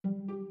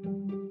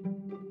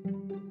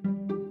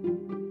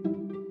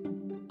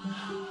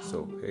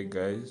So, hey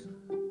guys,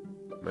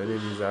 my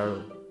name is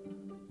Aaron,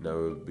 and I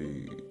will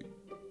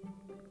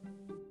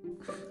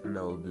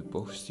be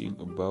posting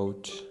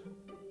about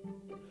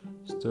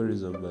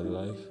stories of my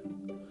life.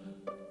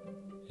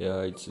 Yeah,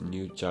 it's a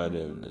new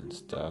channel and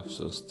stuff,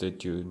 so stay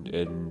tuned.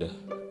 And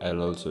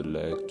I'll also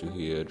like to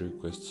hear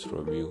requests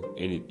from you,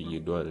 anything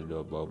you'd want to know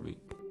about me.